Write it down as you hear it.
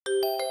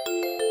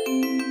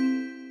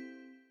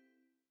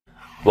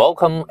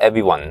Welcome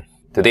everyone.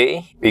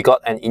 Today we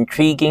got an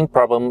intriguing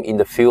problem in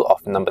the field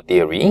of number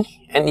theory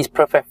and it's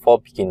perfect for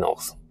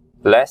beginners.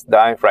 Let's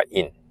dive right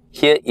in.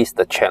 Here is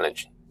the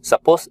challenge.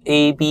 Suppose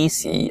A, B,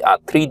 C are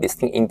three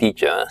distinct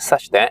integers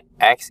such that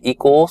x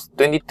equals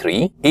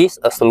 23 is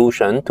a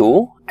solution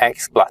to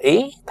x plus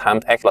A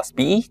times x plus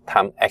B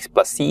times x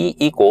plus C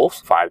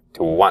equals 5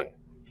 to 1.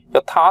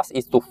 Your task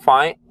is to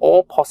find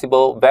all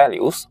possible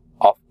values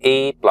of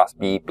A plus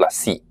B plus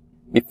C.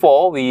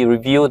 Before we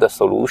review the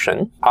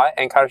solution, I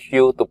encourage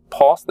you to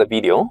pause the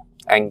video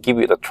and give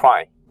it a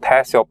try.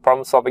 Test your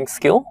problem-solving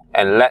skill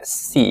and let's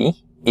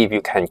see if you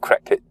can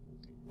crack it.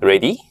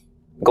 Ready?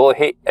 Go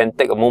ahead and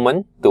take a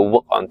moment to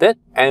work on it,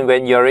 and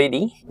when you're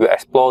ready, we'll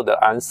explore the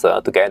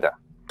answer together.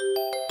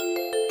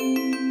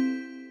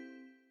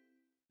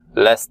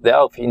 Let's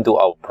delve into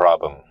our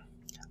problem.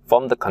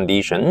 From the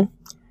condition,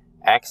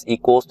 x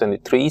equals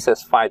 23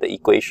 satisfy the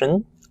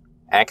equation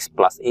x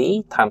plus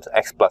A times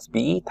x plus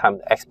B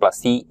times x plus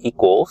C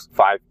equals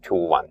 5 to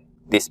 1.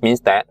 This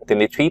means that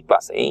 23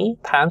 plus A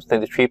times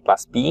 23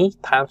 plus B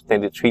times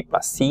 23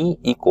 plus C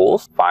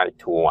equals 5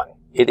 to 1.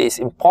 It is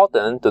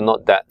important to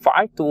note that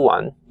 5 to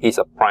 1 is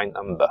a prime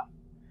number,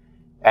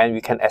 and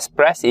we can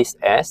express it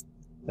as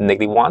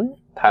 -1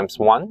 times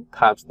 1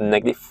 times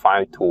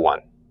 -5 to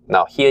 1.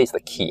 Now here is the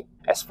key.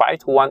 As 5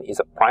 to 1 is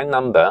a prime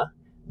number,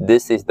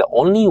 this is the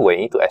only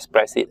way to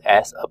express it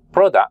as a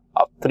product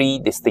of three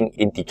distinct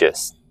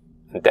integers.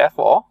 And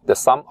therefore, the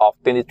sum of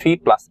 23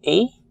 plus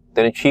A,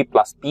 23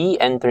 plus B,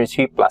 and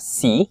 23 plus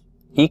C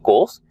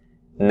equals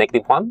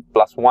 -1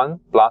 plus 1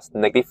 plus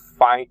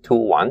 -5 to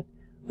 1,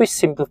 which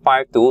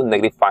simplifies to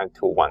 -5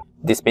 to 1.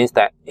 This means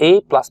that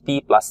A plus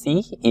B plus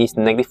C is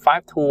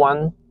 -5 to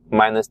 1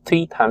 minus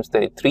 3 times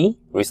 23,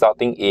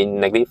 resulting in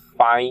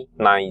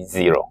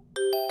 -590.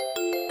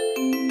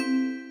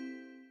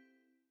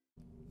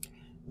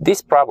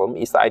 This problem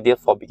is ideal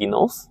for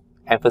beginners.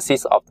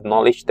 Emphasis of the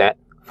knowledge that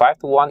 5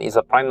 to 1 is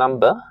a prime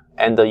number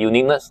and the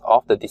uniqueness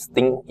of the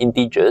distinct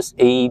integers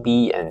A,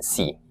 B, and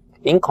C.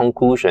 In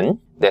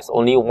conclusion, there's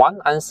only one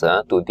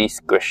answer to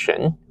this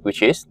question,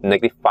 which is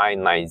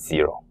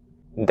 -590.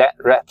 That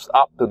wraps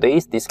up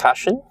today's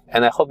discussion,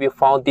 and I hope you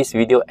found this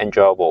video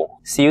enjoyable.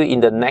 See you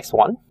in the next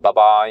one. Bye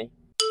bye.